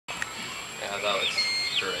that looks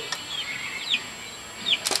great.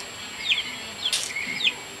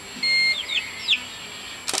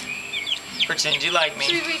 Pretend you like me.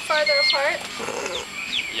 Should we be farther apart?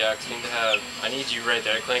 Yeah, because I need you right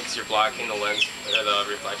there, Clint, because you're blocking the lens, the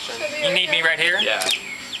reflection. You need me right here? Yeah.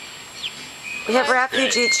 We have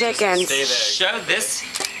refugee chickens. Stay there. Show this,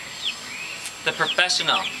 the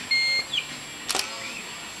professional.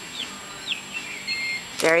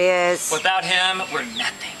 There he is. Without him, we're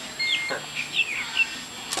nothing.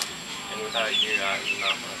 And without you, not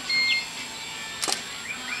much.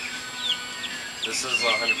 This is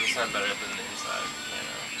 100% better than the inside, you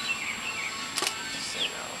know. Just so you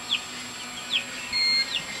know.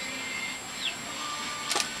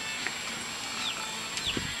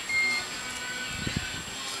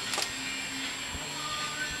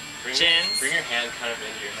 Bring your hand kind of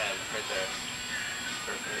into your head, right there.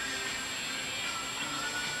 Perfect.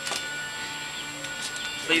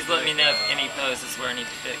 Please let me know if any poses where I need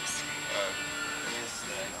to fix.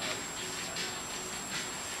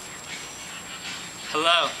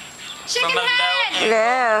 Hello. Chicken From a head! low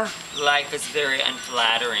angle, Hello. life is very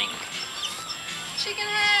unflattering. Chicken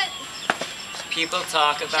head! People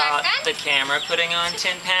talk about Shotgun? the camera putting on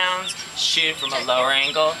 10 pounds. Shoot from a lower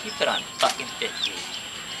angle, you put on fucking 50.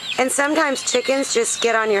 And sometimes chickens just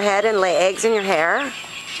get on your head and lay eggs in your hair.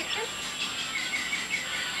 Chicken?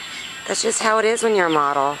 That's just how it is when you're a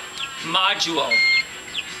model. Module.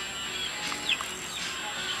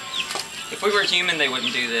 If we were human, they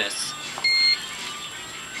wouldn't do this.